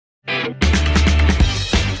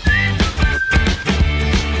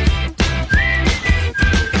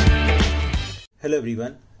Hello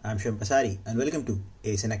everyone, I'm Shivam Pasari and welcome to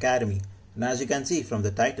LHS Academy. Now as you can see from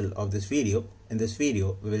the title of this video, in this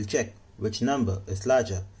video we will check which number is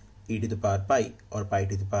larger, e to the power pi or pi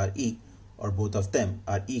to the power e, or both of them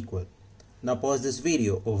are equal. Now pause this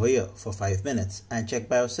video over here for 5 minutes and check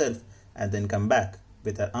by yourself and then come back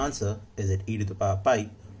with our answer. Is it e to the power pi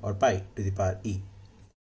or pi to the power e?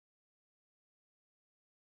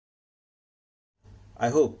 I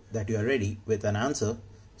hope that you are ready with an answer.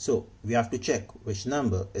 So we have to check which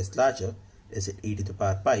number is larger. Is it e to the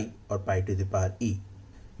power pi or pi to the power e?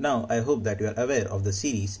 Now I hope that you are aware of the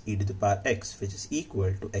series e to the power x, which is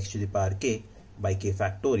equal to x to the power k by k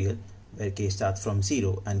factorial, where k starts from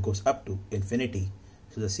 0 and goes up to infinity.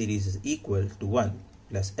 So the series is equal to 1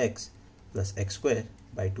 plus x square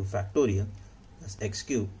by 2 factorial plus x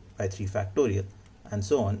cube by 3 factorial, and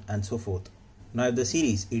so on and so forth. Now if the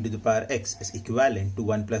series e to the power x is equivalent to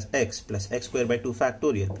 1 plus x square by 2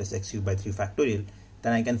 factorial plus x cube by 3 factorial,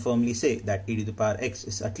 then I can firmly say that e to the power x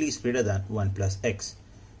is at least greater than 1 plus x.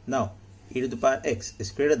 Now e to the power x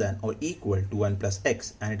is greater than or equal to 1 plus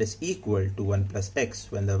x, and it is equal to 1 plus x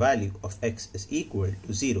when the value of x is equal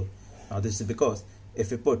to 0. Now this is because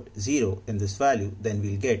if we put 0 in this value, then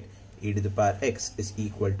we'll get e to the power x is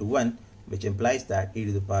equal to 1, which implies that e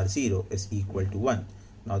to the power 0 is equal to 1.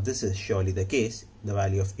 Now this is surely the case. The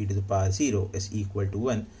value of e to the power 0 is equal to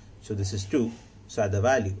 1. So this is true. So at the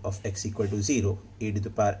value of x equal to 0, e to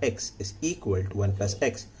the power x is equal to 1 plus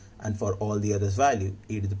x. And for all the others value,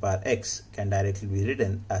 e to the power x can directly be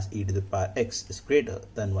written as e to the power x is greater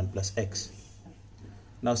than 1 plus x.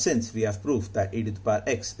 Now since we have proved that e to the power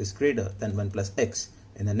x is greater than 1 plus x,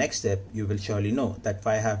 in the next step you will surely know that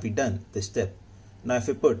why have we done this step. Now if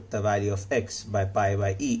we put the value of x by pi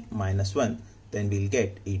by e minus 1, then we'll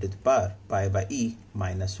get e to the power pi by e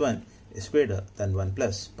minus 1 is greater than 1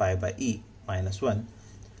 plus pi by e minus 1.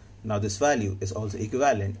 Now this value is also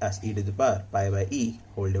equivalent as e to the power pi by e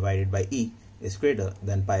whole divided by e is greater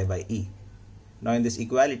than pi by e. Now in this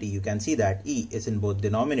equality you can see that e is in both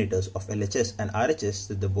denominators of LHS and RHS,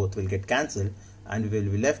 so the both will get cancelled and we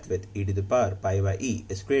will be left with e to the power pi by e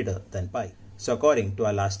is greater than pi. So according to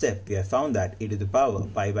our last step, we have found that e to the power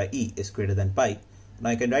pi by e is greater than pi. Now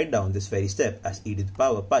I can write down this very step as e to the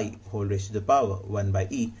power pi whole raised to the power 1 by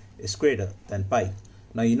e is greater than pi.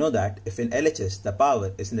 Now you know that if in LHS the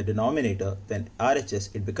power is in the denominator, then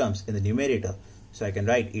RHS it becomes in the numerator. So I can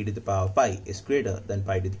write e to the power pi is greater than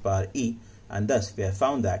pi to the power e, and thus we have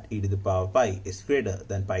found that e to the power pi is greater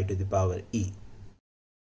than pi to the power e.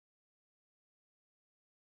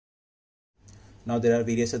 Now there are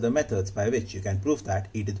various other methods by which you can prove that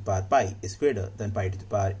e to the power pi is greater than pi to the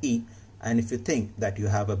power e. And if you think that you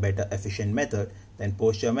have a better efficient method, then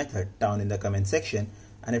post your method down in the comment section.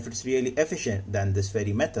 And if it's really efficient than this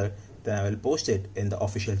very method, then I will post it in the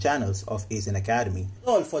official channels of LHS Academy. That's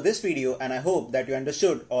all for this video, and I hope that you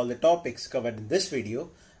understood all the topics covered in this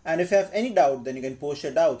video. And if you have any doubt, then you can post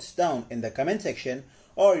your doubts down in the comment section,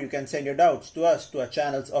 or you can send your doubts to us to our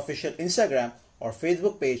channel's official Instagram or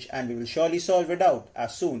Facebook page, and we will surely solve your doubt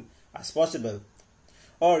as soon as possible.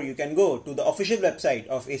 Or you can go to the official website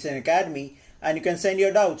of LHS Academy and you can send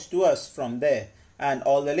your doubts to us from there, and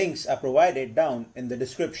all the links are provided down in the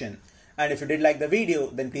description. And if you did like the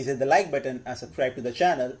video, then please hit the like button and subscribe to the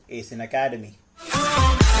channel LHS Academy.